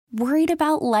Worried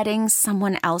about letting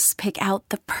someone else pick out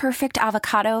the perfect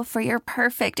avocado for your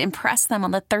perfect impress them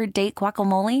on the third date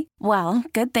guacamole? Well,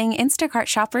 good thing Instacart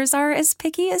shoppers are as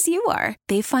picky as you are.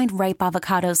 They find ripe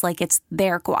avocados like it's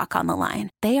their guac on the line.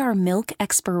 They are milk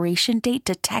expiration date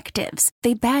detectives.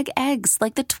 They bag eggs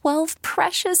like the 12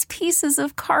 precious pieces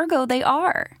of cargo they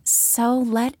are. So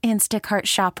let Instacart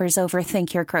shoppers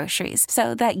overthink your groceries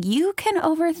so that you can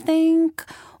overthink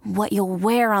what you'll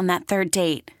wear on that third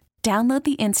date. Download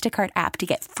the Instacart app to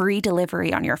get free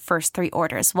delivery on your first 3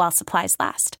 orders while supplies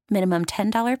last. Minimum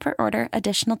 $10 per order.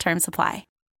 Additional terms apply.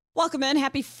 Welcome in.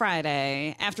 Happy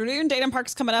Friday afternoon. Dayton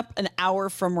Park's coming up an hour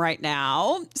from right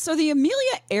now. So the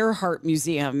Amelia Earhart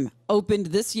Museum opened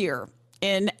this year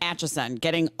in Atchison,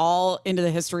 getting all into the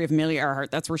history of Amelia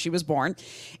Earhart. That's where she was born.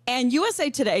 And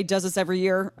USA Today does this every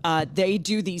year. They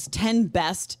do these 10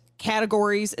 best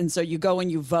categories. And so you go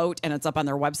and you vote, and it's up on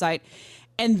their website.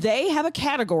 And they have a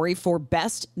category for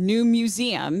Best New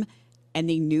Museum, and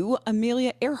the new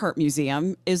Amelia Earhart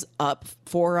Museum is up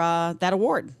for that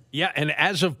award. Yeah, and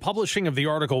as of publishing of the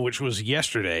article, which was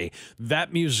yesterday,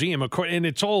 that museum, and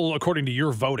it's all according to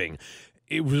your voting,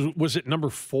 it was at number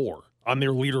 4 on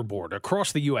their leaderboard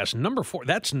across the U.S. Number 4,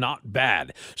 that's not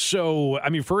bad. So,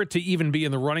 I mean, for it to even be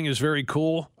in the running is very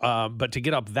cool, but to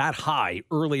get up that high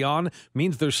early on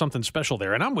means there's something special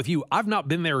there. And I'm with you. I've not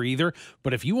been there either,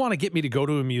 but if you want to get me to go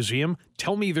to a museum,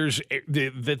 tell me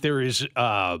that there is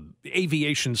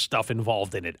aviation stuff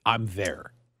involved in it. I'm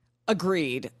there.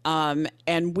 Agreed.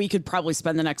 And we could probably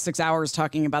spend the next 6 hours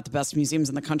talking about the best museums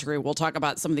in the country. We'll talk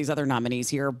about some of these other nominees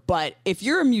here. But if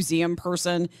you're a museum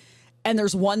person and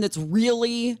there's one that's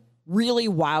really, really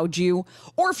wowed you,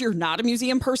 or if you're not a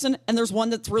museum person and there's one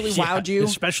that's really wowed you,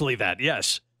 especially that,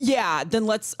 yes. Yeah, then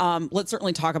let's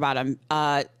certainly talk about them.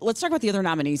 Let's talk about the other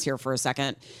nominees here for a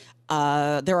second.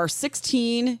 There are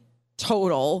 16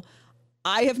 total.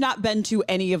 I have not been to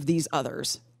any of these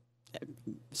others.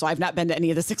 So I've not been to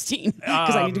any of the 16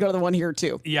 because I need to go to the one here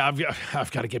too. Yeah,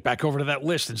 I've got to get back over to that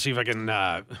list and see if I can.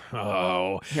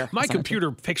 Here, my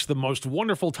computer picks the most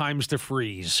wonderful times to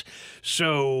freeze.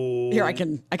 So here I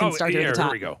can start here at the top.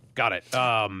 Here we go. Got it.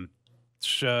 The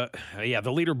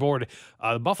leaderboard.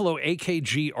 The Buffalo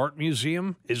AKG Art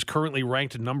Museum is currently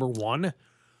ranked number 1.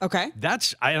 Okay,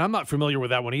 I'm not familiar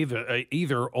with that one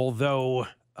either. Although.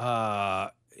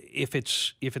 If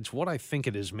it's what I think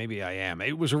it is, maybe I am.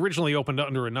 It was originally opened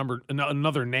under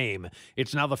another name.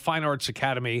 It's now the Fine Arts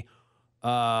Academy.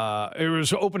 It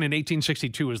was opened in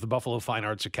 1862 as the Buffalo Fine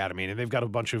Arts Academy, and they've got a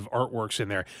bunch of artworks in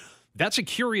there. That's a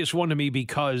curious one to me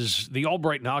because the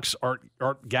Albright Knox Art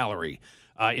Gallery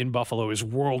in Buffalo is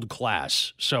world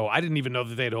class. So I didn't even know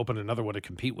that they had opened another one to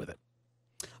compete with it.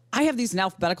 I have these in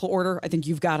alphabetical order. I think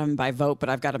you've got them by vote, but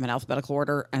I've got them in alphabetical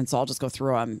order, and so I'll just go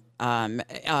through them.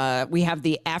 We have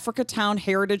the Africatown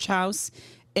Heritage House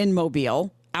in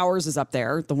Mobile. Ours is up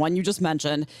there, the one you just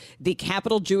mentioned. The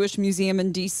Capitol Jewish Museum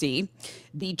in D.C.,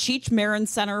 the Cheech Marin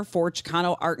Center for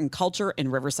Chicano Art and Culture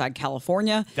in Riverside,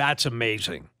 California. That's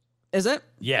amazing. Is it?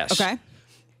 Yes. Okay.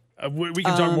 We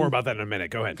can talk more about that in a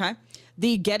minute. Go ahead. Okay.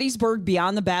 The Gettysburg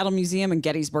Beyond the Battle Museum in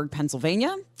Gettysburg,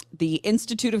 Pennsylvania. The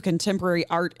Institute of Contemporary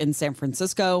Art in San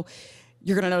Francisco.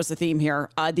 You're going to notice a theme here.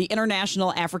 The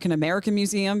International African American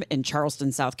Museum in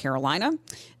Charleston, South Carolina.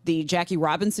 The Jackie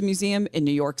Robinson Museum in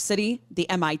New York City. The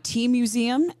MIT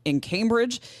Museum in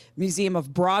Cambridge. Museum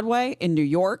of Broadway in New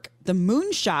York. The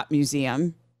Moonshot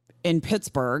Museum in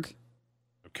Pittsburgh.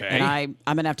 Okay. And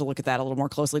I'm going to have to look at that a little more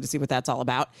closely to see what that's all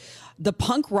about. The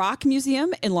Punk Rock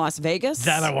Museum in Las Vegas.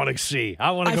 That I want to see.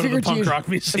 I want to go to the Punk Rock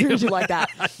Museum. I figured you like that.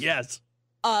 Yes.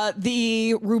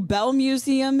 The Rubel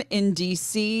Museum in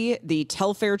D.C., the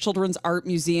Telfair Children's Art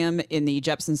Museum in the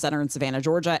Jepson Center in Savannah,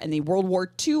 Georgia, and the World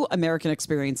War II American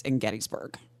Experience in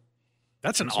Gettysburg.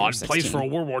 That's an odd place for a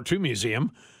World War II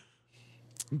museum.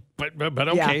 But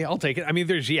okay, yeah. I'll take it. I mean,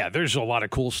 there's a lot of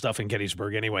cool stuff in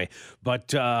Gettysburg anyway. But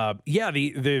the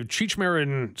Cheech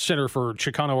Marin Center for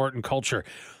Chicano Art and Culture.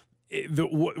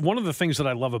 One of the things that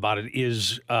I love about it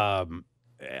is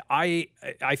I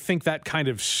think that kind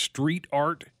of street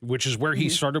art, which is where he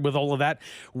started with all of that,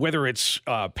 whether it's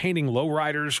painting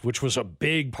lowriders, which was a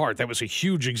big part. That was a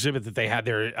huge exhibit that they had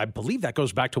there. I believe that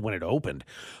goes back to when it opened.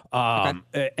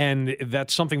 And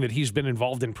that's something that he's been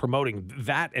involved in promoting,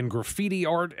 that and graffiti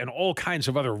art and all kinds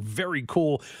of other very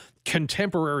cool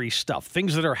contemporary stuff,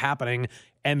 things that are happening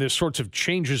and the sorts of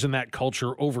changes in that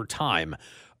culture over time.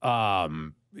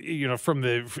 From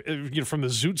the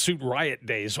Zoot Suit riot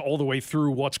days all the way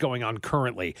through what's going on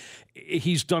currently.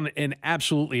 He's done an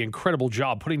absolutely incredible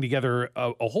job putting together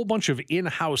a whole bunch of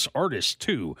in-house artists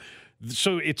too.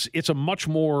 So it's a much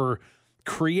more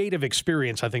creative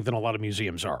experience, I think, than a lot of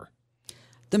museums are.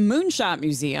 The Moonshot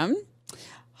Museum.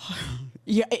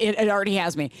 Yeah, it already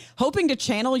has me. Hoping to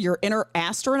channel your inner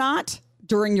astronaut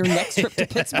during your next trip to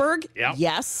Pittsburgh? Yep.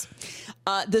 Yes.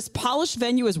 This polished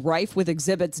venue is rife with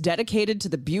exhibits dedicated to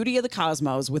the beauty of the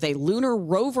cosmos, with a lunar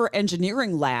rover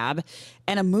engineering lab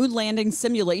and a moon landing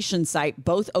simulation site,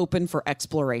 both open for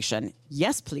exploration.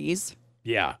 Yes, please.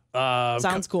 Yeah.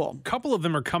 Sounds cool. A couple of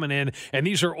them are coming in, and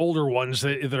these are older ones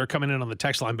that are coming in on the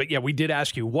text line. But yeah, we did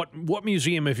ask you, what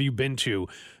museum have you been to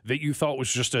that you thought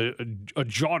was just a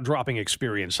jaw-dropping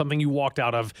experience, something you walked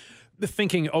out of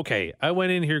thinking, okay, I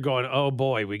went in here going, oh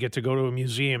boy, we get to go to a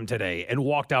museum today, and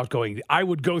walked out going, I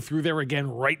would go through there again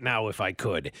right now if I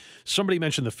could. Somebody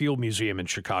mentioned the Field Museum in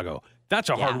Chicago. That's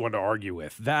a hard one to argue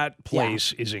with. That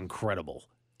place is incredible.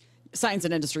 Science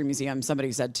and Industry Museum,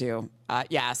 somebody said too.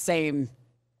 Same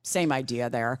idea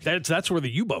there. That's where the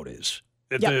U-boat is.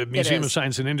 At the Museum of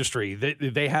Science and Industry.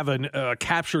 They have a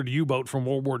captured U-boat from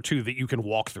World War II that you can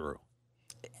walk through.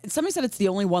 Somebody said it's the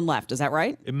only one left. Is that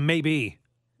right? It may be.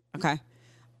 Okay.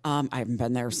 I haven't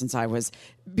been there since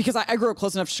because I grew up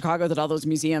close enough to Chicago that all those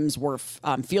museums were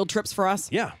field trips for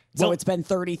us. Yeah. So it's been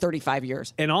 30, 35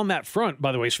 years. And on that front,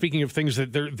 by the way, speaking of things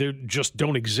that they just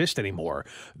don't exist anymore,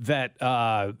 that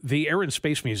the Air and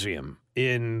Space Museum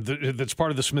that's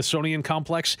part of the Smithsonian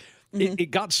complex, it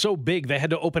got so big they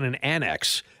had to open an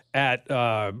annex at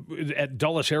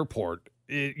Dulles Airport,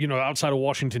 outside of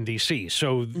Washington, D.C.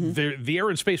 So the Air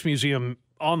and Space Museum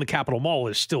on the Capitol Mall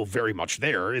is still very much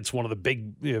there. It's one of the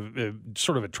big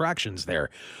sort of attractions there.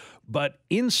 But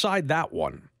inside that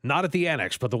one, not at the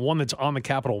annex, but the one that's on the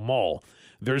Capitol Mall,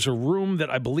 there's a room that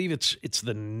I believe it's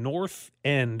the north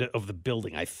end of the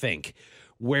building, I think,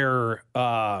 where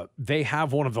they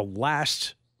have one of the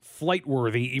last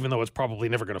flight-worthy, even though it's probably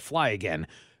never going to fly again,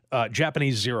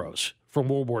 Japanese Zeros from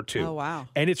World War II. Oh, wow.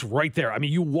 And it's right there. I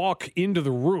mean, you walk into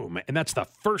the room, and that's the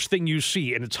first thing you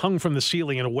see, and it's hung from the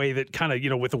ceiling in a way that kind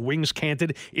of, with the wings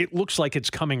canted, it looks like it's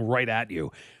coming right at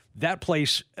you. That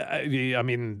place, I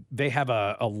mean, they have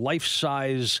a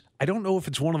life-size, I don't know if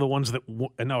it's one of the ones that,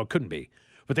 no, it couldn't be,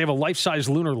 but they have a life-size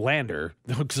lunar lander,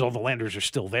 because all the landers are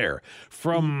still there,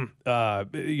 from,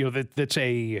 it's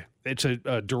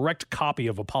a direct copy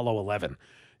of Apollo 11.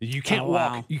 You can't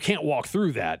walk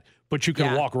through that, but you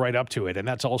can walk right up to it, and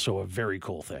that's also a very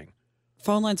cool thing.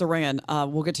 Phone lines are ringing.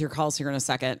 We'll get to your calls here in a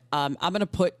second. I'm going to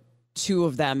put two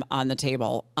of them on the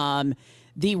table.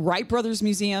 The Wright Brothers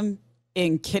Museum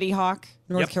in Kitty Hawk,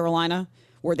 North Carolina,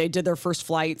 where they did their first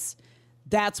flights.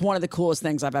 That's one of the coolest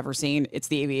things I've ever seen. It's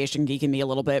the aviation geek in me a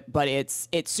little bit, but it's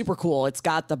super cool. It's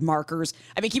got the markers.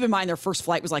 I mean, keep in mind their first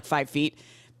flight was like 5 feet.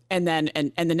 And then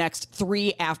and the next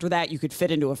 3 after that, you could fit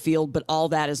into a field, but all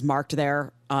that is marked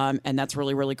there. And that's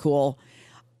really, really cool.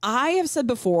 I have said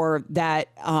before that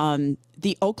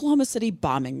the Oklahoma City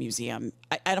Bombing Museum,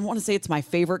 I don't want to say it's my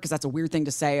favorite because that's a weird thing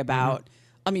to say about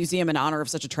a museum in honor of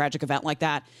such a tragic event like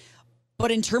that.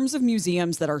 But in terms of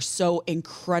museums that are so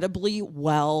incredibly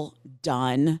well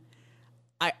done,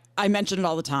 I mention it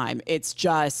all the time. It's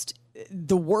just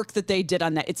the work that they did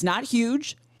on that. It's not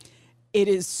huge. It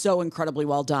is so incredibly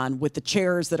well done with the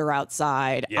chairs that are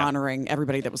outside honoring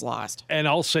everybody that was lost. And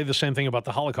I'll say the same thing about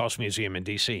the Holocaust Museum in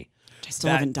D.C. Which I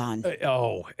still haven't done.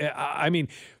 I mean,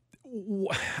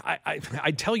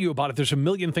 I tell you about it. There's a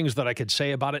million things that I could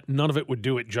say about it. None of it would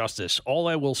do it justice. All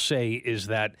I will say is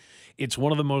that it's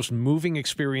one of the most moving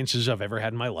experiences I've ever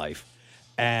had in my life.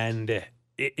 And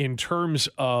in terms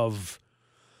of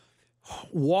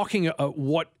walking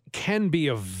what can be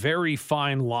a very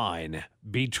fine line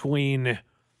between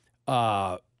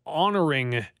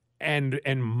honoring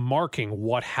and marking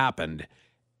what happened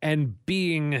and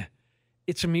being,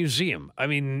 it's a museum. I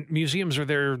mean, museums are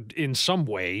there in some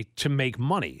way to make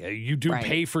money. You do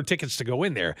pay for tickets to go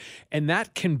in there, and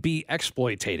that can be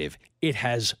exploitative. It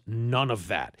has none of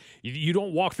that. You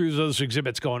don't walk through those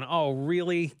exhibits going, oh,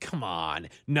 really? Come on.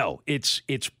 No, it's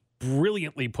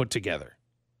brilliantly put together.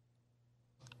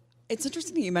 It's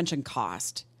interesting that you mentioned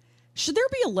cost. Should there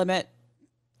be a limit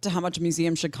to how much a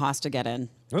museum should cost to get in?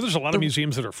 Well, there's a lot of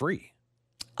museums that are free.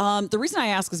 The reason I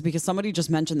ask is because somebody just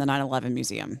mentioned the 9/11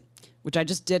 Museum, which I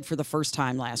just did for the first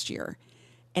time last year.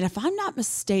 And if I'm not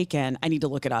mistaken, I need to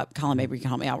look it up. Colin, maybe you can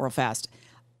help me out real fast.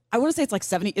 I want to say it's like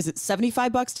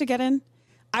 $75 to get in?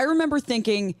 I remember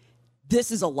thinking,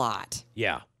 this is a lot.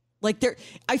 Yeah. Like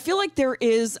I feel like there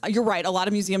is, you're right, a lot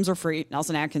of museums are free.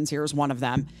 Nelson Atkins here is one of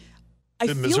them.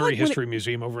 The Missouri History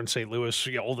Museum over in St.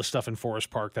 Louis, all the stuff in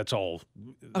Forest Park, that's all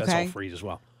free as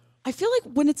well. I feel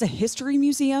like when it's a history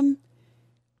museum,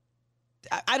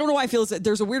 I don't know why I feel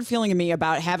there's a weird feeling in me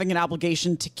about having an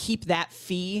obligation to keep that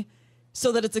fee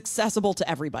so that it's accessible to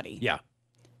everybody. Yeah.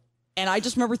 And I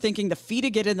just remember thinking the fee to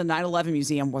get in the 9/11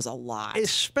 museum was a lot.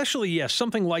 Especially,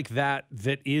 something like that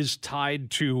is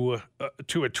tied to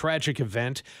a tragic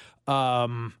event. I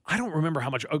don't remember how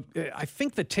much. I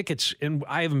think the tickets, and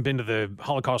I haven't been to the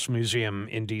Holocaust Museum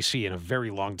in D.C. in a very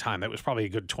long time. That was probably a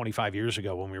good 25 years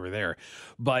ago when we were there.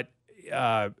 But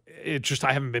I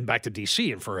haven't been back to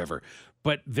D.C. in forever.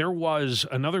 But there was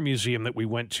another museum that we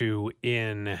went to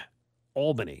in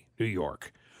Albany, New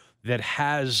York, that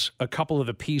has a couple of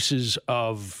the pieces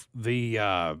of the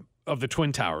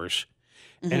Twin Towers,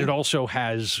 and it also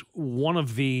has one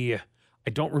of the, I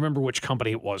don't remember which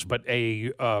company it was, but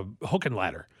a hook and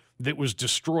ladder that was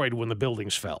destroyed when the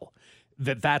buildings fell.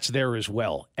 That's there as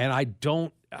well. And I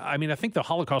think the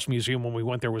Holocaust Museum when we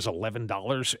went there was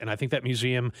 $11, and I think that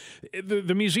museum,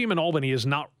 the museum in Albany is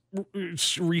not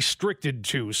restricted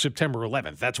to September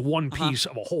 11th. That's one piece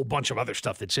of a whole bunch of other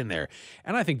stuff that's in there.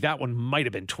 And I think that one might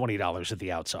have been $20 at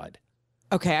the outside.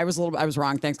 Okay, I was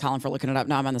wrong. Thanks, Colin, for looking it up.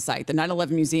 Now I'm on the site. The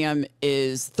 9/11 Museum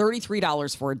is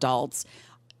 $33 for adults.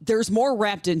 There's more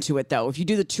wrapped into it, though. If you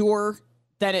do the tour,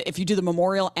 if you do the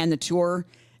memorial and the tour,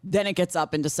 then it gets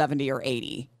up into 70 or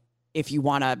 80. If you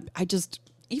want to,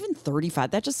 even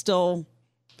 35, I just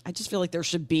feel like there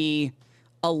should be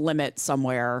a limit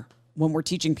somewhere when we're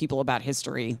teaching people about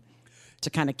history to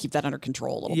kind of keep that under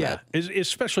control a little bit. Yeah,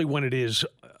 especially when it is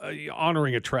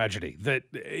honoring a tragedy,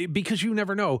 because you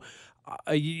never know.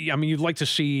 You'd like to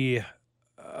see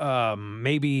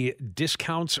maybe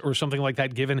discounts or something like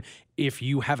that given if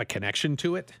you have a connection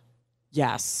to it.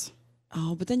 Yes.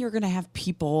 Oh, but then you're going to have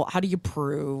people. How do you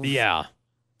prove? Yeah,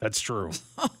 that's true.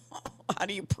 How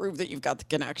do you prove that you've got the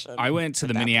connection? I went to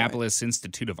the Minneapolis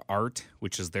Institute of Art,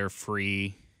 which is their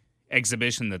free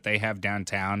exhibition that they have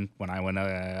downtown. When I went,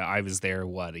 I was there,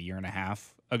 a year and a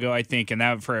half ago, I think. And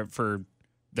that for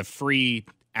the free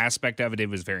aspect of it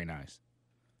was very nice.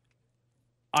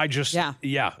 That's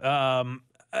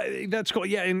cool.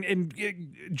 Yeah, and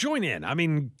join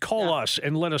in. Call us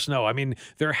and let us know.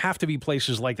 There have to be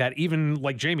places like that, even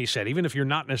like Jamie said, even if you're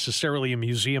not necessarily a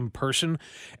museum person.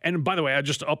 And by the way, I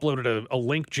just uploaded a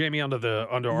link, Jamie, onto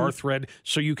our thread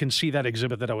so you can see that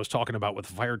exhibit that I was talking about with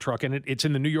the fire truck in it. It's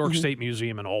in the New York State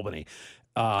Museum in Albany.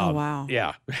 Oh, wow.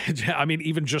 Yeah.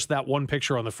 Even just that one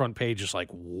picture on the front page is like,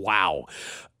 wow.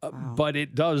 But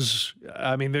it does,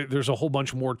 there's a whole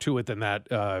bunch more to it than that,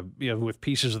 with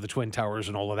pieces of the Twin Towers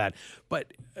and all of that.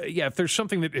 But if there's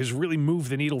something that has really moved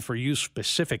the needle for you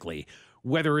specifically,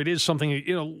 whether it is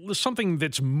something, something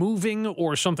that's moving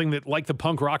or something that, like the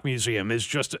Punk Rock Museum, is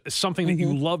just something that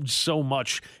you loved so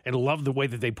much and loved the way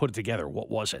that they put it together. What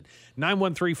was it?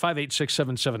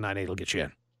 913-586-7798 will get you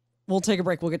in. We'll take a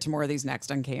break. We'll get to more of these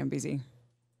next on KMBZ.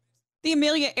 The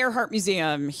Amelia Earhart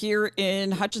Museum here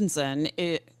in Atchison,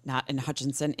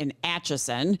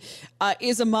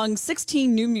 is among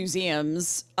 16 new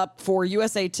museums up for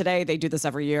USA Today. They do this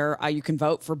every year. You can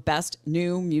vote for Best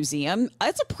New Museum.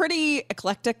 It's a pretty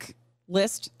eclectic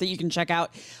list that you can check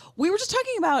out. We were just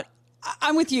talking about,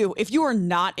 I'm with you. If you are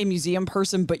not a museum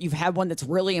person, but you've had one that's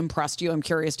really impressed you, I'm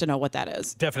curious to know what that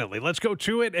is. Definitely. Let's go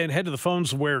to it and head to the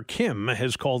phones where Kim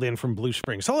has called in from Blue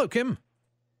Springs. Hello, Kim.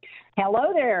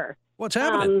 Hello there. What's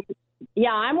happening?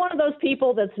 I'm one of those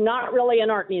people that's not really an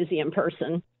art museum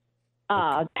person.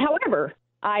 However,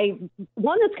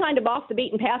 one that's kind of off the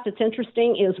beaten path that's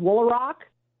interesting is Woolaroc.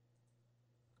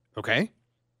 Okay.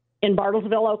 In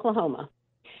Bartlesville, Oklahoma.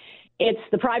 It's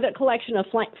the private collection of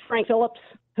Frank Phillips,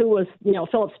 who was,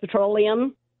 Phillips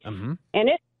Petroleum. Mm-hmm. And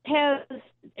it has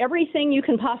everything you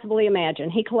can possibly imagine.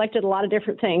 He collected a lot of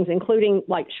different things, including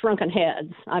like shrunken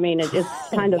heads. It's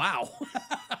kind of wow.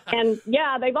 And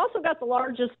they've also got the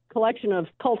largest collection of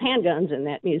Colt handguns in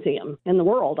that museum in the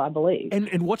world, I believe.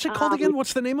 And what's it called again?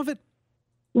 What's the name of it?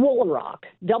 Woolaroc.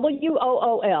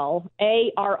 Woolaroc.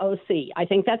 I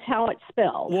think that's how it's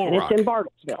spelled. Woolaroc. And it's in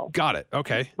Bartlesville. Got it.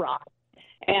 Okay. Rock.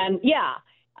 And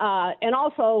and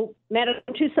also Madame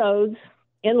Tussauds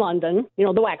in London,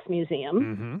 the Wax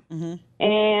Museum. Mm-hmm. Mm-hmm.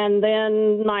 And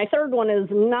then my third one is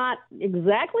not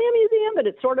exactly a museum, but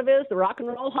it sort of is, the Rock and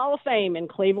Roll Hall of Fame in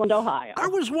Cleveland, Ohio. I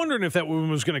was wondering if that one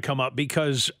was going to come up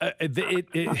because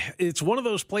it's one of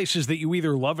those places that you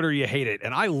either love it or you hate it.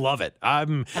 And I love it.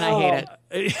 And I hate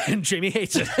it. And Jamie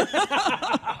hates it.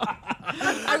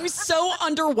 I was so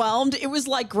underwhelmed. It was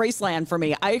like Graceland for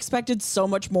me. I expected so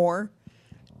much more.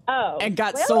 And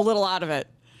got so little out of it.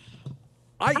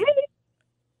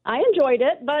 I enjoyed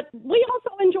it, but we also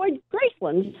enjoyed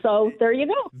Graceland, so there you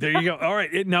go. There you go. All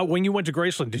right. Now, when you went to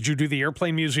Graceland, did you do the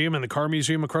airplane museum and the car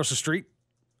museum across the street?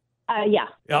 Yeah.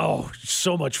 Oh,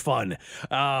 so much fun.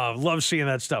 Love seeing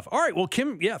that stuff. All right. Well,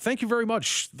 Kim, thank you very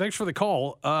much. Thanks for the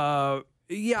call.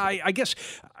 Yeah, I guess.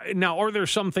 Now, are there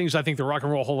some things I think the Rock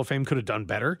and Roll Hall of Fame could have done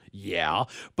better? Yeah,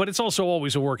 but it's also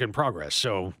always a work in progress.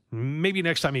 So maybe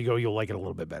next time you go, you'll like it a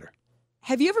little bit better.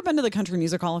 Have you ever been to the Country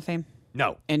Music Hall of Fame?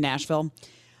 No. In Nashville?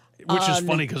 Which is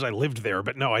funny because I lived there,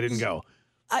 but no, I didn't go.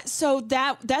 So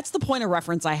that's the point of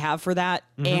reference I have for that.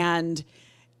 And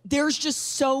there's just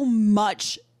so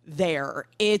much there.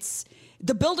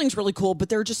 The building's really cool, but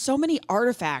there are just so many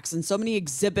artifacts and so many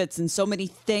exhibits and so many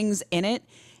things in it.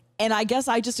 And I guess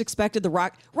I just expected the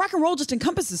rock and roll just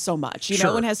encompasses so much, you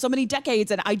know, and has so many decades.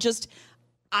 And I just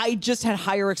had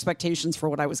higher expectations for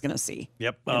what I was going to see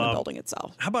in the building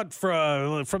itself. How about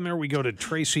from there we go to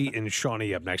Tracy and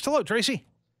Shawnee up next. Hello, Tracy.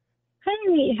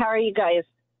 Hey, how are you guys?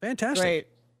 Fantastic. Great.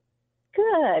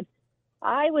 Good.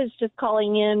 I was just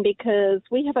calling in because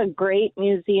we have a great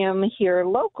museum here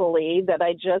locally that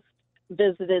I just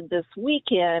visited this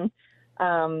weekend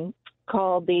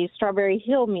called the Strawberry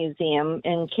Hill Museum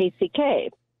in KCK.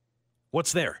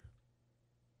 What's there?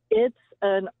 It's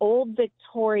an old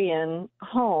Victorian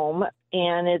home,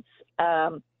 and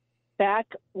it's back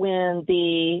when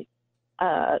the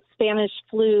Spanish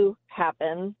flu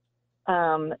happened.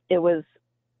 It was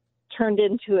turned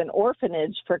into an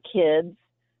orphanage for kids,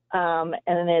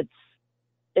 and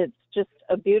it's just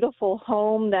a beautiful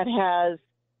home that has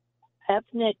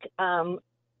ethnic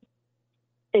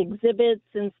exhibits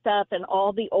and stuff, and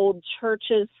all the old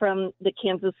churches from the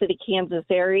Kansas City, Kansas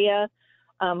area,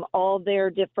 all their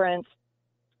different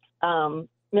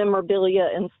memorabilia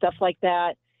and stuff like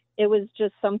that. It was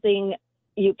just something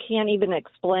you can't even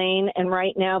explain. And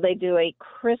right now they do a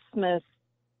Christmas,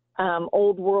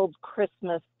 old world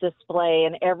Christmas display,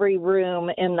 and every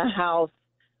room in the house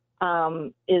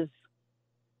is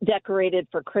decorated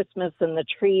for Christmas, and the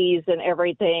trees and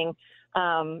everything.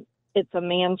 It's a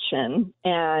mansion,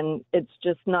 and it's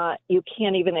just not, you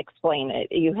can't even explain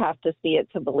it. You have to see it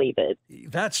to believe it.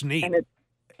 That's neat. And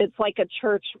it's like a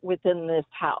church within this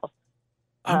house.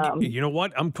 You know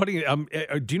what? I'm putting.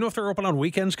 Do you know if they're open on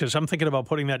weekends? Because I'm thinking about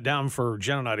putting that down for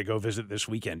Jen and I to go visit this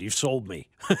weekend. You've sold me.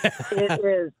 It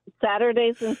is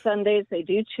Saturdays and Sundays. They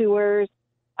do tours,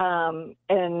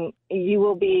 and you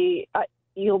will be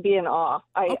you'll be in awe.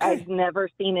 I've never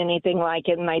seen anything like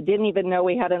it, and I didn't even know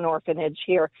we had an orphanage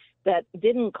here that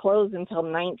didn't close until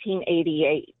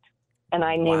 1988, and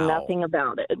I knew nothing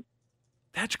about it.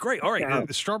 That's great. All right,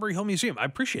 the Strawberry Hill Museum. I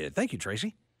appreciate it. Thank you,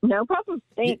 Tracy. No problem.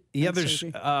 Thanks. Yeah,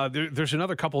 there's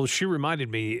another couple. She reminded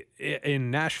me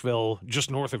in Nashville, just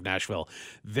north of Nashville,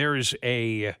 there's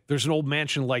an old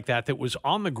mansion like that was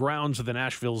on the grounds of the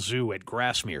Nashville Zoo at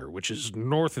Grassmere, which is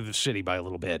north of the city by a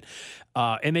little bit.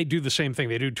 And they do the same thing.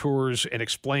 They do tours and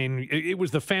explain. It was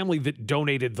the family that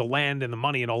donated the land and the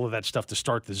money and all of that stuff to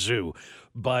start the zoo.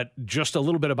 But just a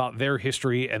little bit about their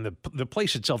history and the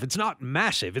place itself. It's not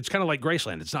massive. It's kind of like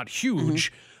Graceland. It's not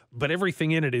huge. But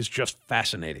everything in it is just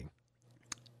fascinating.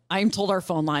 I'm told our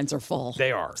phone lines are full.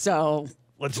 They are. So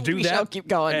let's do that. Shall keep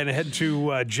going and head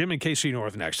to Jim in KC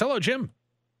North next. Hello, Jim.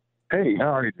 Hey,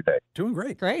 how are you today? Doing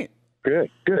great. Great. Good.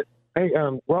 Hey,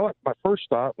 well, my first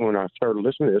thought when I started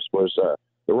listening to this was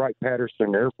the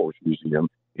Wright-Patterson Air Force Museum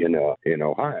in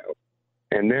Ohio,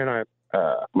 and then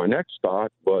my next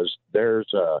thought was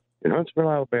there's in Huntsville,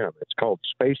 Alabama. It's called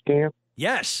Space Camp.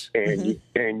 Yes.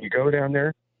 And you go down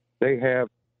there, they have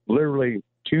literally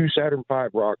 2 Saturn V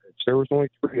rockets. There was only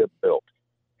 3 of them built.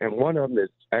 And one of them is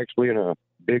actually in a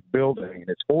big building, and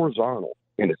it's horizontal,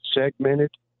 and it's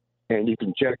segmented, and you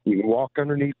can walk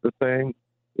underneath the thing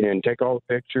and take all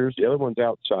the pictures. The other one's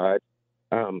outside.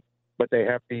 But they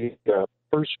have the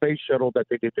first space shuttle that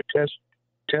they did the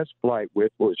test flight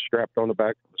with was strapped on the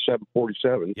back of the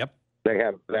 747. Yep. They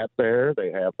have that there.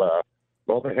 They have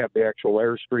they have the actual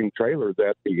Airstream trailer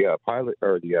that the pilot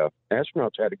or the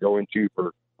astronauts had to go into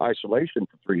for isolation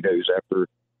for 3 days after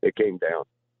it came down.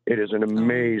 It is an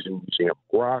amazing museum.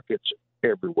 Rockets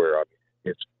everywhere. I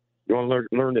mean, you want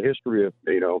to learn the history of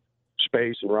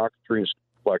space and rocketry and stuff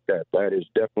like that. That is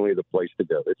definitely the place to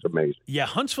go. It's amazing. Yeah,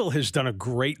 Huntsville has done a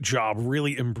great job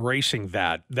really embracing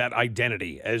that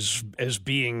identity as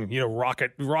being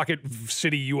Rocket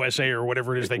City USA or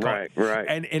whatever it is they call it. Right.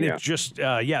 And it's just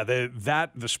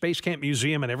the Space Camp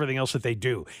Museum and everything else that they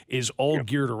do is all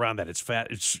geared around that. It's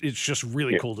just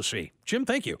really cool to see. Jim,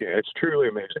 thank you. Yeah, it's truly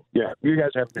amazing. Yeah, you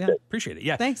guys have a good day. Appreciate it.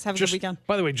 Yeah, thanks. Have a good weekend.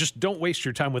 By the way, just don't waste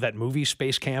your time with that movie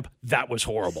Space Camp. That was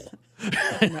horrible.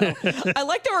 I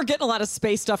like that we're getting a lot of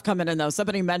space stuff coming in, though.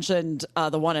 Somebody mentioned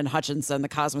the one in Hutchinson, the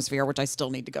Cosmosphere, which I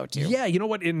still need to go to. Yeah, you know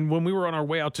what? When we were on our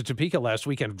way out to Topeka last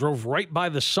weekend, drove right by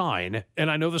the sign,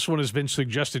 and I know this one has been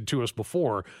suggested to us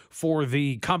before, for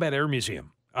the Combat Air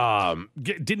Museum.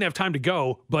 Didn't have time to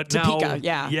go, but Topeka,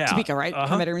 now, Topeka, right?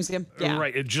 Commander Museum,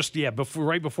 right. It just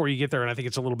right before you get there, and I think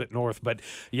it's a little bit north. But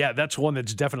yeah, that's one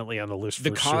that's definitely on the list.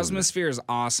 The for Cosmosphere is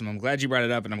awesome. I'm glad you brought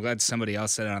it up, and I'm glad somebody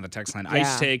else said it on the text line. I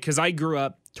used to take, because I grew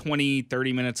up 20,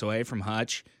 30 minutes away from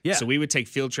Hutch, so we would take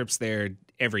field trips there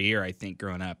every year. I think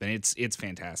growing up, and it's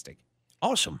fantastic.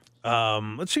 Awesome.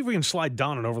 Let's see if we can slide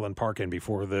Don in Overland Park in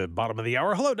before the bottom of the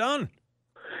hour. Hello, Don.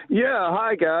 Yeah,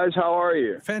 hi guys. How are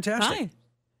you? Fantastic. Hi.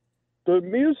 The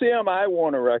museum I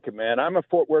want to recommend, I'm a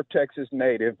Fort Worth, Texas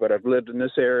native, but I've lived in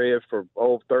this area for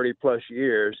 30 plus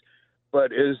years,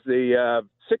 but is the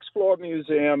sixth floor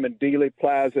museum in Dealey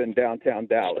Plaza in downtown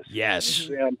Dallas. Yes.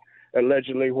 Museum,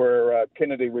 allegedly where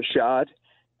Kennedy was shot.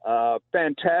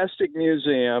 Fantastic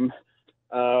museum.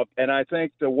 And I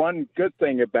think the one good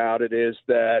thing about it is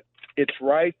that it's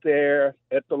right there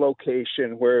at the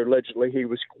location where allegedly he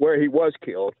was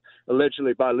killed,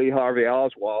 allegedly by Lee Harvey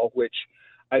Oswald, which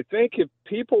I think if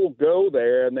people go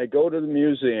there and they go to the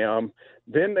museum,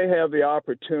 then they have the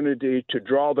opportunity to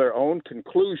draw their own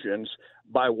conclusions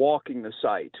by walking the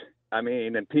site. I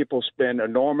mean, and people spend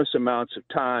enormous amounts of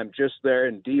time just there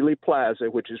in Dealey Plaza,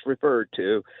 which is referred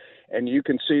to, and you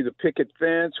can see the picket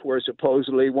fence where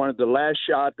supposedly one of the last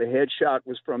shot, the headshot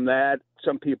was from that.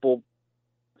 Some people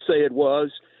say it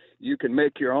was. You can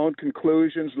make your own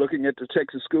conclusions looking at the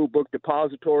Texas School Book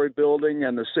Depository building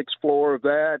and the sixth floor of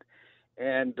that.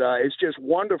 And it's just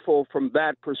wonderful from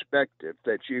that perspective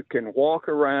that you can walk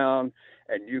around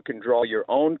and you can draw your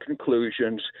own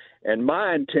conclusions. And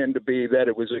mine tend to be that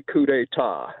it was a coup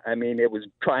d'etat. I mean, it was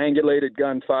triangulated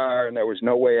gunfire, and there was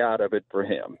no way out of it for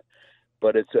him.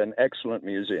 But it's an excellent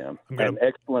museum, and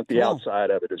excellent the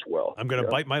outside of it as well. I'm going to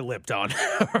bite my lip, Don.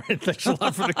 All right, thanks a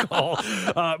lot for the call.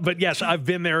 But yes, I've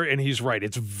been there, and he's right.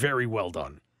 It's very well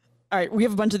done. All right, we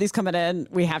have a bunch of these coming in.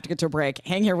 We have to get to a break.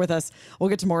 Hang here with us. We'll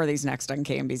get to more of these next on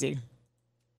KMBZ.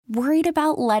 Worried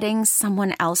about letting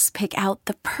someone else pick out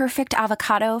the perfect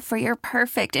avocado for your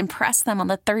perfect impress them on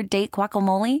the third date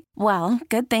guacamole? Well,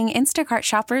 good thing Instacart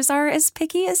shoppers are as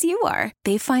picky as you are.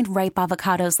 They find ripe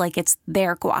avocados like it's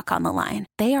their guac on the line.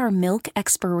 They are milk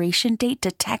expiration date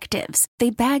detectives.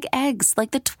 They bag eggs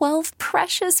like the 12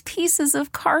 precious pieces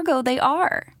of cargo they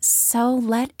are. So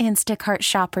let Instacart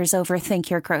shoppers overthink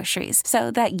your groceries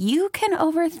so that you can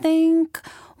overthink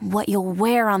what you'll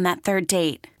wear on that third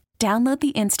date. Download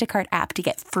the Instacart app to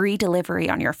get free delivery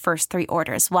on your first 3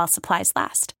 orders while supplies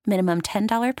last. Minimum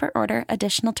 $10 per order.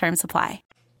 Additional terms apply.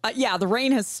 The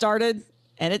rain has started,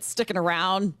 and it's sticking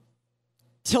around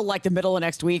till like the middle of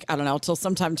next week. I don't know, till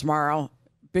sometime tomorrow.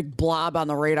 Big blob on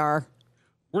the radar.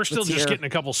 We're still just getting a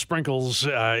couple sprinkles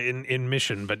in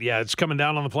Mission, but yeah, it's coming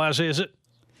down on the plaza, is it?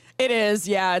 It is,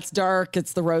 yeah. It's dark.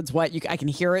 It's the road's wet. I can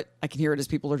hear it. I can hear it as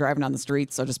people are driving down the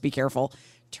street, so just be careful.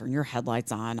 Turn your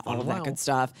headlights on, all of that good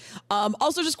stuff.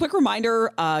 Also, just quick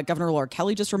reminder, Governor Laura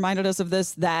Kelly just reminded us of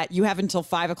this, that you have until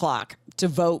 5 o'clock to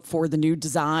vote for the new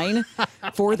design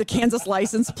for the Kansas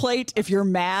license plate. If you're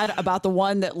mad about the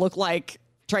one that looked like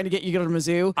trying to get you to go to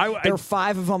Mizzou, there are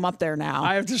 5 of them up there now.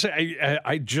 I have to say,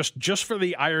 I just for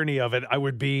the irony of it, I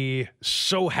would be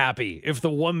so happy if the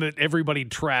one that everybody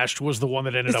trashed was the one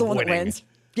that ended up winning. That wins.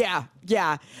 Yeah.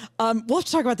 We'll have to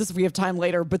talk about this if we have time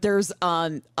later, but there's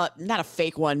not a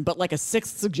fake one, but like a 6th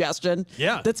suggestion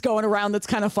that's going around that's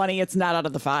kind of funny. It's not out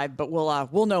of the 5, but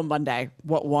we'll know Monday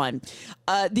what won.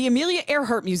 The Amelia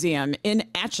Earhart Museum in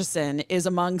Atchison is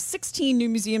among 16 new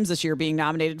museums this year being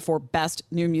nominated for Best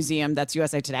New Museum. That's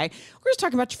USA Today. We're just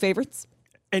talking about your favorites.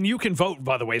 And you can vote,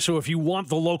 by the way. So if you want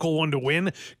the local one to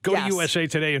win, go to USA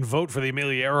Today and vote for the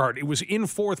Amelia Earhart. It was in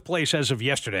 4th place as of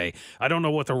yesterday. I don't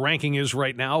know what the ranking is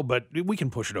right now, but we can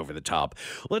push it over the top.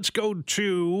 Let's go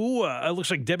to, it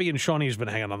looks like Debbie and Shawnee's been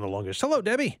hanging on the longest. Hello,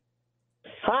 Debbie.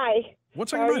 Hi.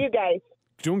 What's How are you guys?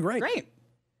 Doing great. Great.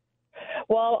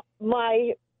 Well,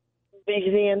 my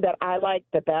museum that I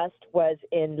liked the best was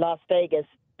in Las Vegas,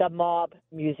 the Mob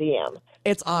Museum.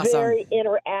 It's awesome. Very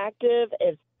interactive.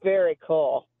 It's very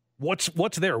cool. What's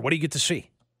there? What do you get to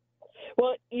see?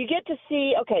 Well, you get to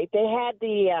see, they had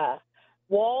the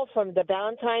wall from the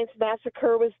Valentine's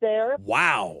Massacre was there.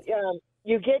 Wow.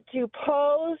 You get to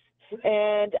pose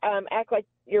and act like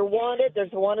you're wanted.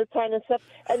 There's a wanted sign and stuff.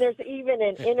 And there's even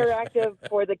an interactive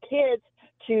for the kids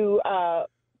to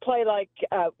play like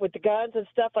with the guns and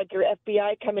stuff, like your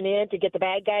FBI coming in to get the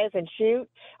bad guys and shoot.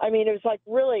 I mean, it was like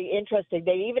really interesting.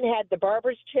 They even had the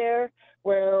barber's chair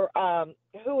where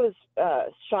who was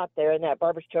shot there in that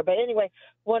barber's chair. But anyway,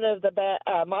 one of the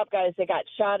mob guys that got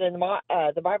shot in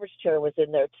the barber's chair was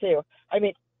in there too. I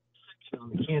mean, section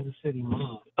on the Kansas City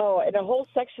mob. Oh, and a whole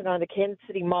section on the Kansas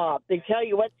City mob. They tell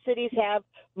you what cities have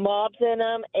mobs in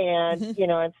them, and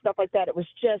and stuff like that. It was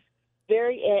just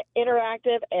very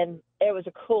interactive, and it was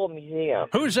a cool museum.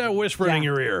 Who's that whispering in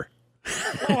your ear?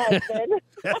 My husband.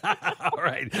 All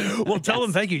right. Well, tell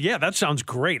them thank you. Yeah, that sounds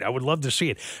great. I would love to see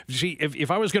it. See,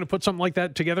 if I was going to put something like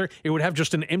that together, it would have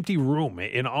just an empty room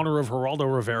in honor of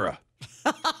Geraldo Rivera.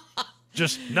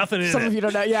 Just nothing in it. Some of you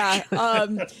don't know. Yeah.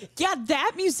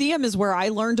 That museum is where I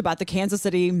learned about the Kansas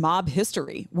City mob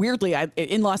history. Weirdly,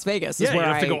 in Las Vegas is where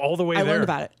you have to go all the way I there. learned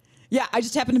about it. Yeah, I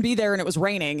just happened to be there and it was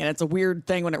raining, and it's a weird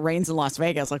thing when it rains in Las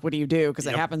Vegas. Like, what do you do? Because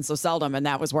it happens so seldom, and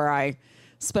that was where I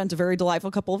spent a very delightful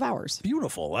couple of hours.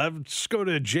 Beautiful. Let's go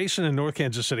to Jason in North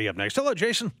Kansas City up next. Hello,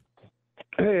 Jason.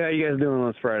 Hey, how you guys doing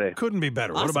this Friday? Couldn't be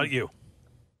better. Awesome. What about you?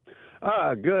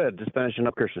 Good. Just finishing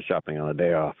up Christmas shopping on a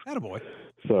day off. Attaboy.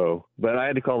 So, but I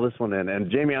had to call this one in. And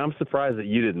Jamie, I'm surprised that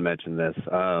you didn't mention this.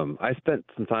 I spent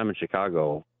some time in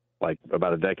Chicago, like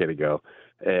about a decade ago,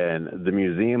 and the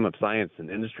Museum of Science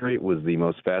and Industry was the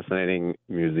most fascinating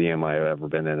museum I've ever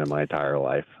been in my entire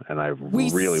life. And I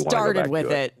really want to go back with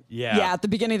to it. Yeah. At the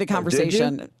beginning of the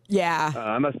conversation. Did you? Yeah.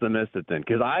 I must have missed it then,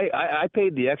 because I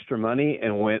paid the extra money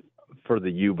and went for the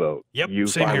U-boat. Yep,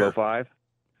 U-505.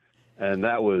 And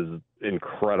that was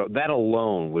incredible. That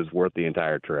alone was worth the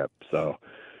entire trip. So,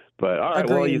 but all right,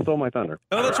 well, you stole my thunder.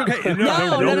 Oh, that's okay. No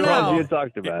problem. You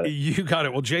talked about it. You got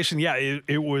it. Well, Jason, yeah,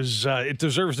 it was. It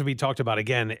deserves to be talked about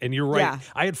again. And you're right. Yeah.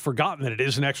 I had forgotten that it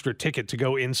is an extra ticket to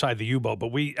go inside the U-boat,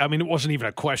 but it wasn't even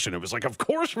a question. It was like, of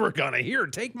course we're gonna. Here,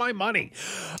 take my money.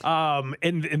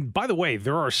 And by the way,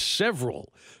 there are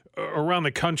several around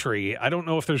the country. I don't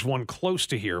know if there's one close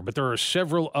to here, but there are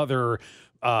several other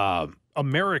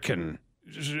American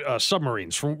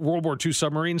submarines from World War II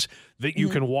submarines that you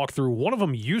can walk through. One of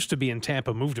them used to be in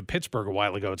Tampa, moved to Pittsburgh a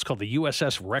while ago. It's called the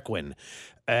USS Requin.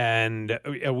 And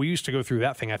we used to go through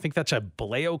that thing. I think that's a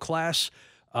Baleo class.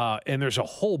 And there's a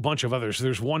whole bunch of others.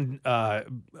 There's one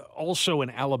also in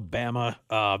Alabama.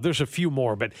 There's a few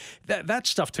more, but that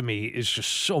stuff to me is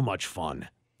just so much fun.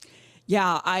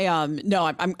 Yeah, I'm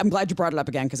glad you brought it up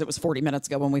again because it was 40 minutes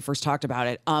ago when we first talked about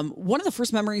it. One of the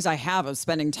first memories I have of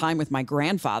spending time with my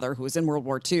grandfather, who was in World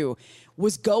War II,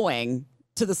 was going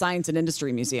to the Science and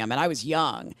Industry Museum, and I was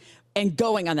young, and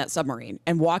going on that submarine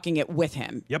and walking it with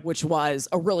him, which was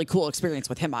a really cool experience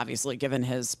with him, obviously, given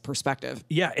his perspective.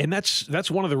 Yeah, and that's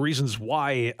one of the reasons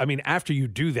why, after you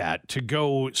do that, to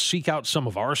go seek out some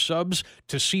of our subs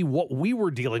to see what we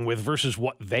were dealing with versus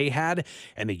what they had,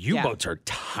 and the U-boats are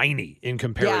tiny in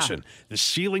comparison. Yeah. The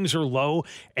ceilings are low,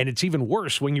 and it's even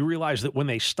worse when you realize that when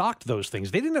they stocked those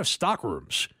things, they didn't have stock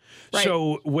rooms. Right.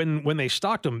 So when they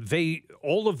stocked them,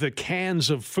 all of the cans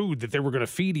of food that they were going to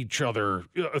feed each other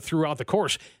throughout the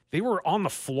course, they were on the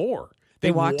floor.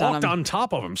 They walked on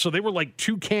top of them. So they were like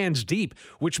 2 cans deep,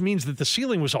 which means that the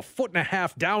ceiling was 1.5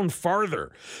 feet down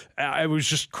farther. It was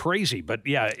just crazy. But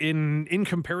yeah, in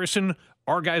comparison,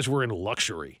 our guys were in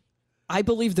luxury. I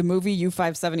believe the movie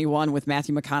U-571 with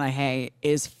Matthew McConaughey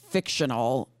is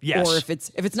fictional. Yes. Or if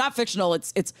it's not fictional,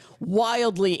 it's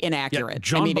wildly inaccurate.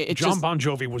 Yeah, John Bon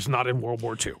Jovi was not in World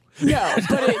War II. No,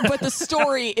 but the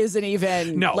story isn't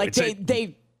even that was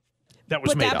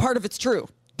but made that up. Part of it's true.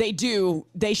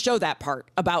 They show that part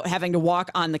about having to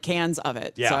walk on the cans of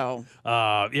it. Yeah. So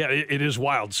it is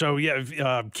wild. So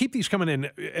keep these coming in,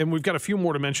 and we've got a few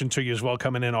more to mention to you as well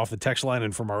coming in off the text line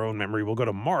and from our own memory. We'll go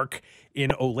to Mark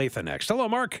in Olathe next. Hello,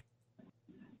 Mark.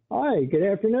 Hi, good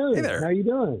afternoon. Hey there. How you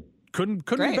doing? Couldn't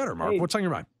be better, Mark. What's on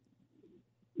your mind?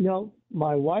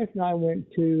 My wife and I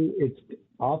went to, it's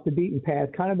off the beaten path,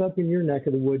 kind of up in your neck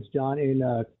of the woods, John,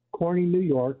 in Corning, New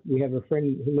York. We have a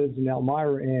friend who lives in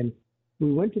Elmira, and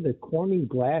we went to the Corning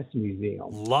Glass Museum.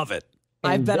 Love it.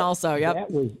 And I've been also, yep.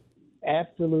 That was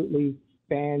absolutely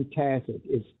fantastic.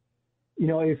 It's,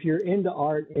 if you're into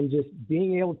art and just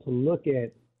being able to look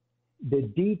at the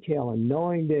detail and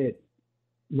knowing that,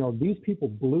 these people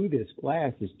blew this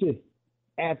glass is just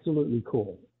absolutely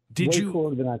cool. Way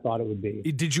cooler than I thought it would be.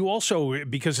 Did you also,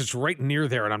 because it's right near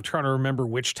there, and I'm trying to remember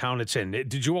which town it's in,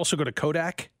 did you also go to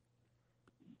Kodak?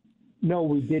 No,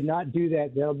 we did not do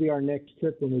that. That'll be our next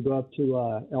trip when we go up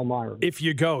to Elmira. If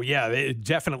you go,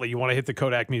 definitely you want to hit the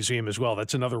Kodak Museum as well.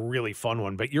 That's another really fun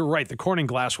one. But you're right, the Corning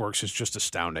Glassworks is just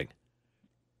astounding.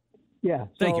 Yeah.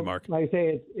 Thank you, Mark. Like I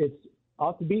say, it's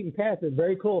off the beaten path. It's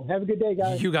very cool. Have a good day,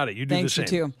 guys. You got it. You do the same.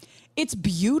 Thank you, too. It's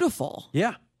beautiful.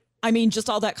 Yeah. Just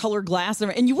all that colored glass.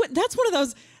 And you would, that's one of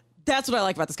those, that's what I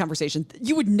like about this conversation.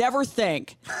 You would never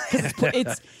think,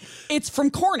 it's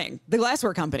from Corning, the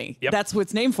glassware company. Yep. That's what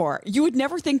it's named for. You would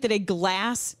never think that a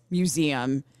glass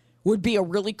museum would be a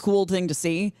really cool thing to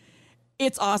see.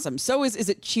 It's awesome. So is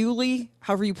it Chuli?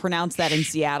 However you pronounce that in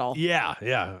Seattle. Yeah.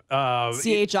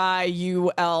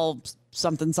 CHIUL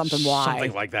something Y.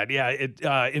 Something like that.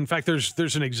 Yeah. In fact,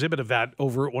 there's an exhibit of that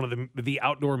over at one of the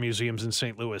outdoor museums in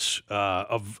St. Louis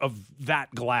of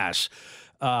that glass.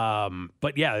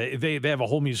 But yeah, they have a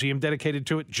whole museum dedicated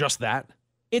to it. Just that.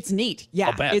 It's neat.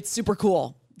 Yeah, it's super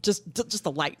cool. Just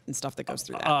the light and stuff that goes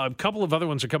through that. A couple of other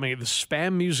ones are coming. The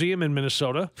Spam Museum in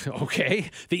Minnesota. Okay.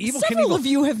 Several of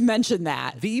you have mentioned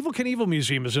that. The Evil Knievel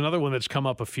Museum is another one that's come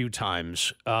up a few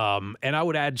times. And I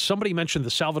would add, somebody mentioned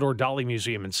the Salvador Dali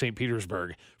Museum in St.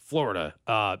 Petersburg, Florida.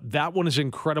 That one is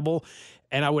incredible.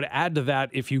 And I would add to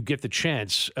that, if you get the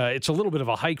chance, it's a little bit of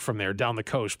a hike from there down the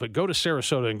coast, but go to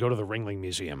Sarasota and go to the Ringling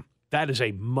Museum. That is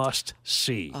a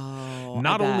must-see. Oh,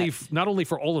 not only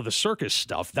for all of the circus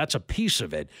stuff, that's a piece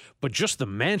of it, but just the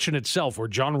mansion itself where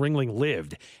John Ringling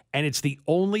lived. And it's the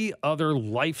only other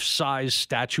life-size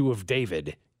statue of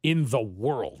David in the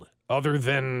world, other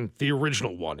than the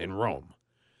original one in Rome.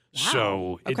 Wow.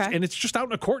 So, it's just out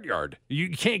in a courtyard.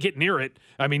 You can't get near it.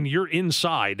 I mean, you're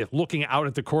inside looking out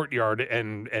at the courtyard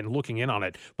and looking in on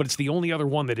it, but it's the only other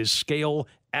one that is scale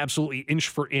absolutely inch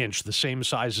for inch, the same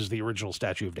size as the original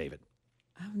statue of David.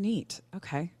 Oh, neat.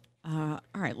 Okay. All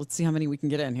right, let's see how many we can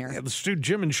get in here. Yeah, let's do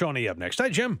Jim and Shawnee up next. Hi,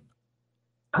 Jim.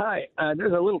 Hi.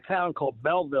 There's a little town called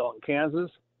Belleville in Kansas,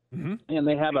 and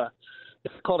they have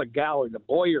it's called a gallery, the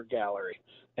Boyer Gallery,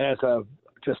 and it's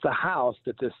just a house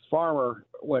that this farmer,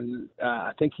 when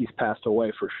I think he's passed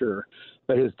away for sure,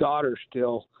 but his daughter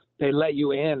still, they let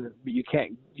you in, but you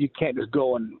can't just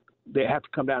go, and they have to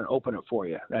come down and open it for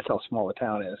you. That's how small the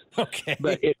town is. Okay.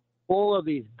 But it's full of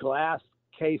these glass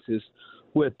cases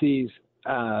with these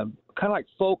kind of like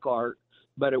folk art,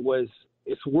 but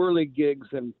it's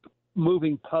whirligigs and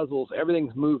moving puzzles.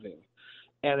 Everything's moving,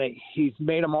 and he's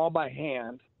made them all by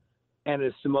hand. And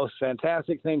it's the most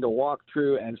fantastic thing to walk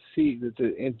through and see that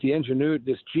the ingenuity,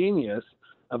 this genius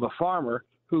of a farmer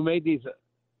who made these,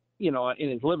 in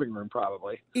his living room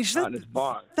probably, in his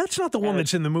barn. That's not the one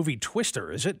that's in the movie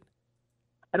Twister, is it?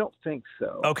 I don't think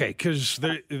so. Okay, because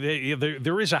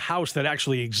there is a house that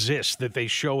actually exists that they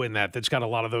show in that's got a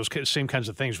lot of those same kinds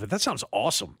of things. But that sounds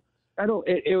awesome.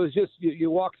 It was just you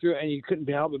walk through and you couldn't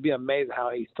help but be amazed how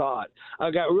he thought.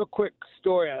 I got a real quick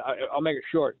story. I'll make it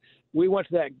short. We went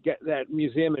to that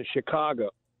museum in Chicago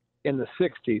in the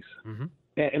 60s,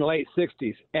 in late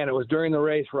 60s, and it was during the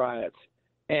race riots.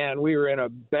 And we were in a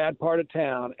bad part of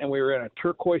town, and we were in a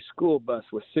turquoise school bus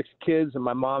with 6 kids and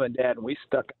my mom and dad, and we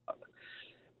stuck out.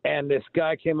 And this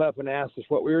guy came up and asked us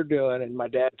what we were doing, and my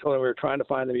dad told him we were trying to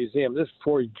find the museum. This is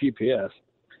before GPS.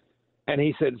 And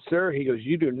he said, "Sir," he goes,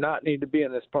 "you do not need to be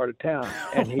in this part of town."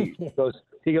 And he goes,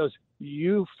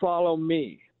 "You follow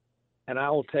me, and I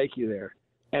will take you there."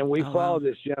 And we followed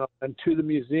this gentleman to the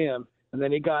museum, and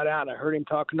then he got out, and I heard him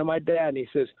talking to my dad, and he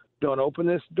says, "Don't open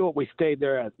this door." We stayed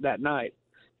there that night.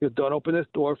 He goes, "Don't open this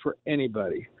door for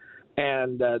anybody."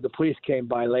 And the police came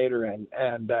by later,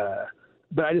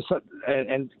 but I just thought,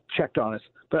 and checked on us.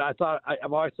 But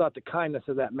I've always thought the kindness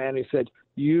of that man who said,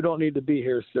 "You don't need to be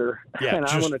here, sir, and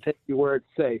I'm going to take you where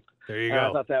it's safe." There you go.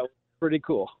 I thought that was pretty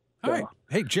cool. All right.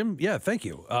 Hey, Jim. Yeah, thank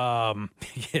you.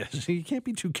 Yes, you can't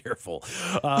be too careful.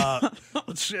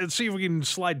 Let's see if we can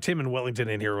slide Tim in Wellington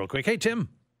in here real quick. Hey, Tim.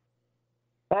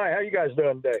 Hi, how you guys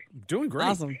doing today? Doing great.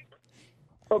 Awesome.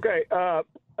 Okay, up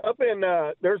in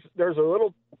there's a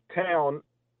little town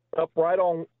up right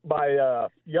on by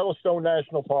Yellowstone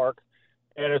National Park,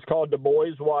 and it's called Du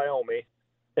Bois, Wyoming.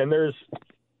 And there's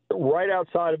right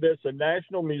outside of it's a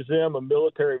National Museum of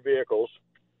Military Vehicles,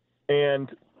 and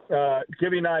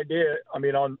give you an idea, I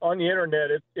mean, on the internet,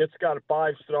 it's got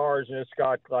 5 stars, and it's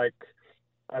got like,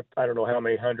 I don't know how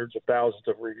many hundreds of thousands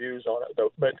of reviews on it,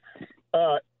 though. But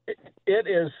it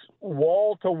is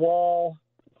wall-to-wall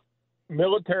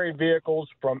military vehicles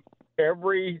from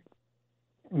every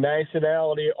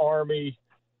nationality, Army,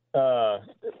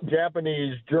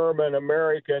 Japanese, German,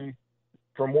 American,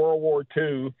 from World War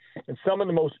II, and some of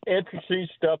the most interesting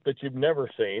stuff that you've never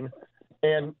seen.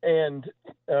 And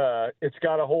it's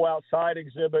got a whole outside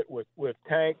exhibit with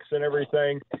tanks and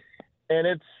everything, and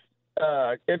it's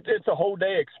a whole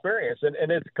day experience,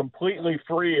 and it's completely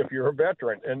free if you're a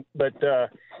veteran. But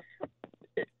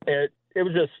it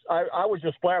was just I was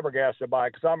just flabbergasted by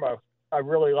it because I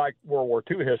really like World War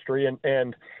II history,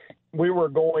 and we were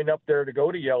going up there to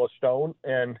go to Yellowstone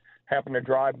and happened to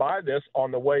drive by this on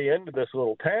the way into this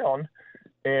little town,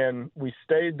 and we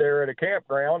stayed there at a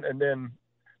campground, and then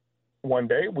one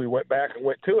day we went back and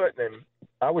went to it, and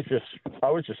I was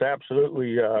just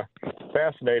absolutely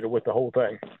fascinated with the whole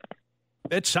thing.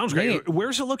 It sounds great.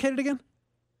 Where's it located again?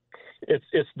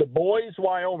 It's Du Bois,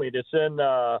 Wyoming. It's in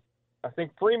I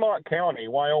think Fremont County,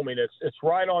 Wyoming. It's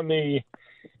right on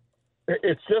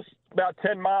it's just about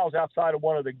 10 miles outside of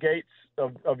one of the gates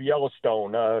of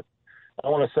Yellowstone. I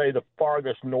want to say the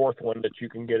farthest north one that you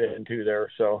can get into there.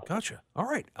 So gotcha. All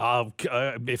right.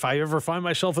 If I ever find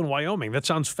myself in Wyoming, that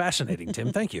sounds fascinating,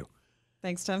 Tim. Thank you.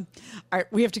 Thanks, Tim. All right,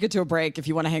 we have to get to a break. If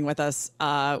you want to hang with us,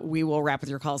 we will wrap with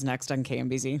your calls next on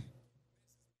KMBZ.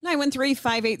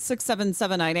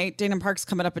 913-586-7798. Dana Park's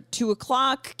coming up at 2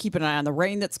 o'clock. Keep an eye on the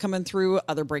rain that's coming through.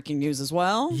 Other breaking news as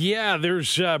well. Yeah,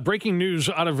 there's breaking news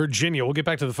out of Virginia. We'll get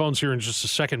back to the phones here in just a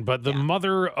second. But the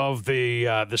mother of the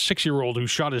 6-year-old who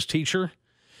shot his teacher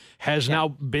has now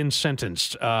been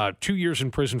sentenced 2 years in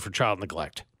prison for child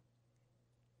neglect.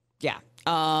 Yeah.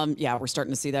 We're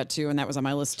starting to see that too, and that was on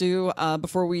my list too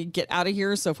before we get out of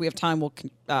here. So if we have time, we'll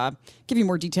give you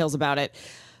more details about it.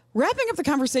 Wrapping up the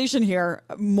conversation here,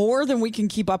 more than we can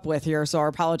keep up with here, so I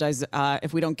apologize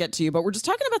if we don't get to you, but we're just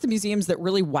talking about the museums that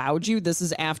really wowed you. This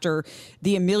is after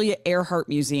the Amelia Earhart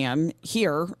Museum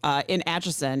here in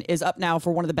Atchison is up now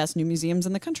for one of the best new museums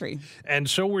in the country. And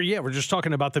so we're just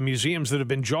talking about the museums that have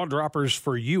been jaw-droppers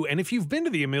for you. And if you've been to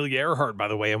the Amelia Earhart, by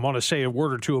the way, and want to say a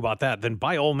word or two about that, then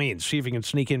by all means, see if you can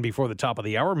sneak in before the top of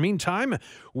the hour. Meantime,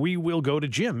 we will go to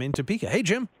Jim in Topeka. Hey,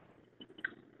 Jim.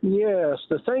 Yes,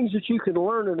 the things that you can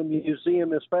learn in a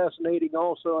museum is fascinating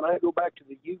also, and I go back to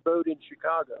the U-boat in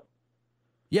Chicago.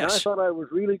 Yes. And I thought I was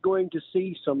really going to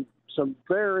see some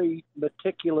very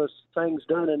meticulous things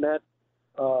done in that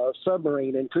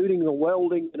submarine, including the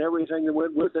welding and everything that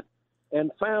went with it,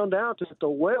 and found out that the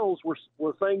welds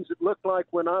were things that looked like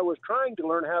when I was trying to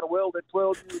learn how to weld at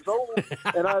 12 years old,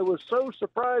 and I was so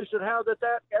surprised at how that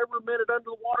every minute under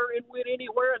the water it went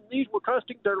anywhere, and these were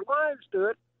trusting their lives to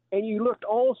it. And you looked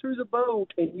all through the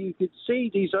boat, and you could see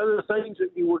these other things that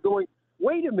you were going,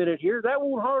 wait a minute here, that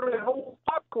won't hardly hold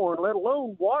popcorn, let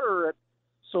alone water at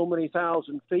so many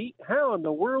thousand feet. How in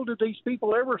the world did these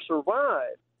people ever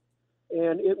survive?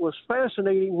 And it was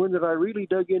fascinating when that I really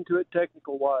dug into it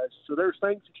technical-wise. So there's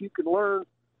things that you can learn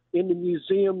in the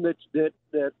museum that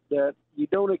you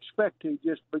don't expect to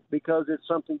just because it's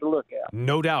something to look at.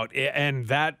 No doubt. And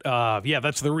that,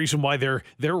 that's the reason why their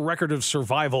record of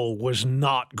survival was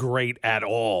not great at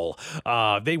all.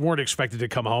 They weren't expected to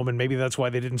come home, and maybe that's why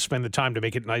they didn't spend the time to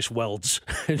make it nice welds.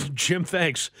 Jim,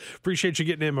 thanks. Appreciate you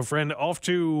getting in, my friend. Off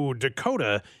to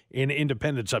Dakota in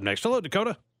Independence up next. Hello,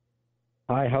 Dakota.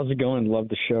 Hi, how's it going? Love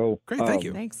the show. Great, thank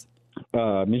you. Thanks.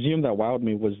 Museum that wowed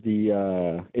me was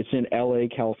it's in LA,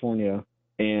 California,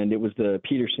 and it was the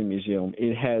Peterson Museum.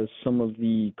 It has some of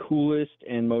the coolest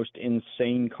and most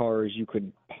insane cars you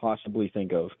could possibly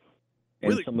think of,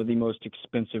 and some of the most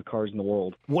expensive cars in the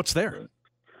world. What's there?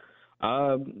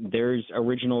 There's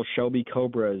original Shelby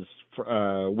Cobras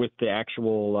with the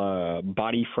actual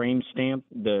body frame stamp,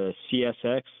 the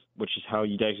CSX, which is how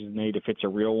you designate if it's a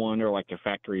real one or like a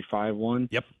Factory 5 one.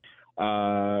 Yep.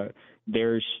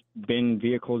 There's been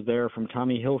vehicles there from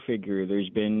Tommy Hilfiger. There's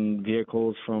been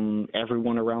vehicles from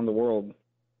everyone around the world.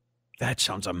 That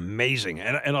sounds amazing.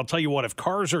 And I'll tell you what, if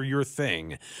cars are your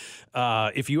thing,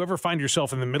 if you ever find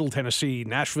yourself in the Middle Tennessee,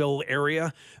 Nashville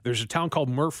area, there's a town called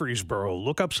Murfreesboro.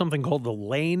 Look up something called the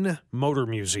Lane Motor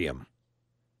Museum.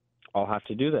 I'll have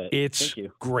to do that. It's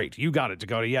great. You got it,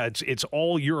 Dakota. Yeah, it's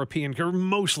all European, or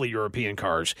mostly European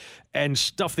cars, and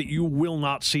stuff that you will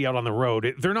not see out on the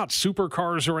road. They're not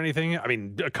supercars or anything. I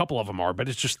mean, a couple of them are, but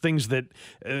it's just things that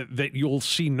you'll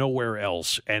see nowhere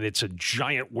else. And it's a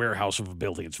giant warehouse of a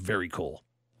building. It's very cool.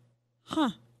 Huh.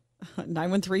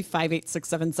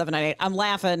 913-586-7798. I'm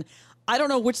laughing. I don't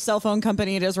know which cell phone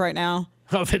company it is right now.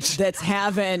 Oh, that's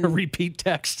having a repeat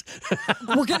text.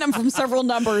 We're getting them from several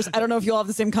numbers. I don't know if you all have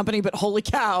the same company, but holy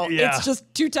cow. Yeah. It's just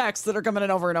two texts that are coming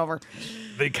in over and over.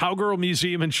 The Cowgirl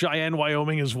Museum in Cheyenne,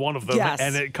 Wyoming is one of them. Yes.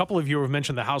 And a couple of you have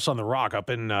mentioned the House on the Rock up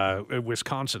in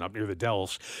Wisconsin, up near the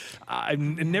Dells. I've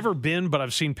never been, but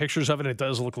I've seen pictures of it, and it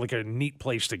does look like a neat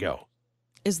place to go.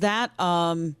 Is that,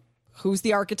 who's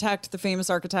the architect, the famous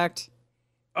architect?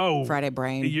 Oh, Friday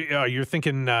brain. You're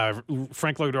thinking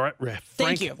Frank Lloyd Wright.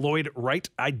 Lloyd Wright.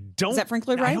 Is that Frank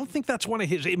Lloyd Wright? I don't think that's one of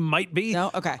his. It might be.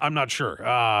 No, okay. I'm not sure.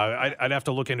 I'd have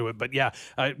to look into it. But yeah,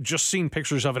 I just seen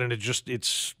pictures of it, and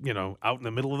it's out in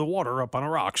the middle of the water up on a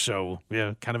rock. So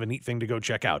yeah, kind of a neat thing to go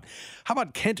check out. How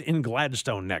about Kent in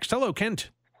Gladstone next? Hello,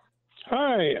 Kent.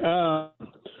 Hi.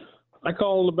 I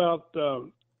called about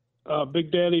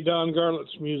Big Daddy Don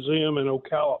Garlett's museum in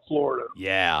Ocala, Florida.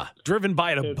 Yeah. Driven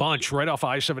by it a bunch right off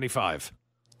I-75.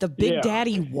 The Big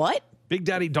Daddy what? Big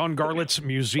Daddy Don Garlett's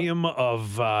Museum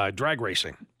of Drag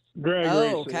Racing.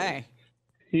 Racing. Okay.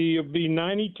 He'll be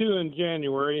 92 in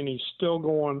January, and he's still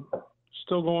going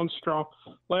strong.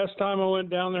 Last time I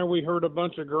went down there, we heard a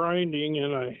bunch of grinding,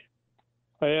 and I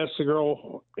I asked the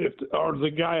girl or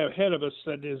the guy ahead of us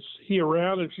said, "Is he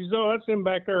around?" And she said, "Oh, that's him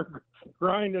back there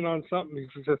grinding on something."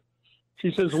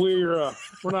 She says we're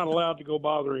not allowed to go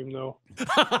bother him though.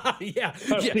 yeah.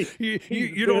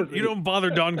 You don't bother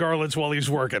Don Garlitz while he's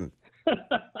working.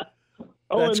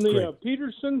 That's and the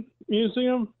Peterson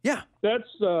Museum. Yeah, that's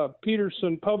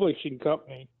Peterson Publishing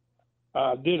Company.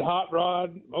 Did Hot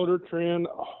Rod, Motor Trend,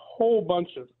 a whole bunch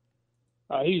of.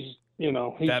 He's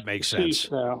that makes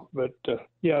sense now, but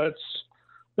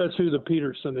that's who the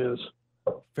Peterson is.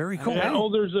 Very cool.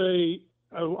 And, there's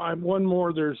one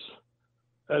more. There's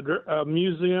a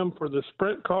museum for the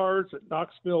sprint cars at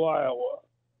Knoxville, Iowa.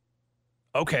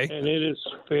 Okay, and it is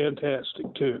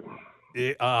fantastic too.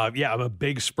 I'm a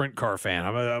big sprint car fan.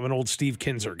 I'm an old Steve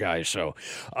Kinzer guy. So,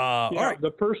 all right.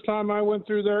 The first time I went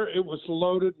through there, it was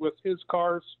loaded with his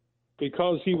cars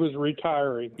because he was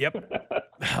retiring. Yep.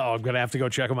 I'm going to have to go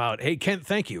check them out. Hey, Kent,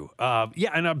 thank you.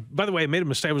 And by the way, I made a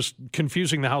mistake. I was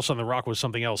confusing the House on the Rock with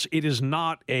something else. It's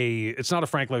not a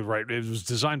Frank Lloyd Wright. It was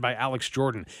designed by Alex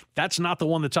Jordan. That's not the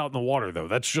one that's out in the water, though.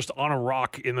 That's just on a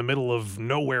rock in the middle of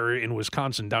nowhere in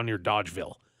Wisconsin down near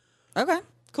Dodgeville. Okay,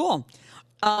 cool.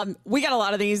 We got a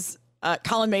lot of these.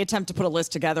 Colin may attempt to put a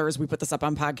list together as we put this up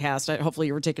on podcast. Hopefully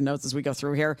you were taking notes as we go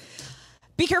through here.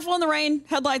 Be careful in the rain.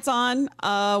 Headlights on.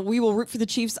 We will root for the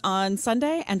Chiefs on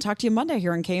Sunday and talk to you Monday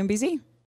here on KMBZ.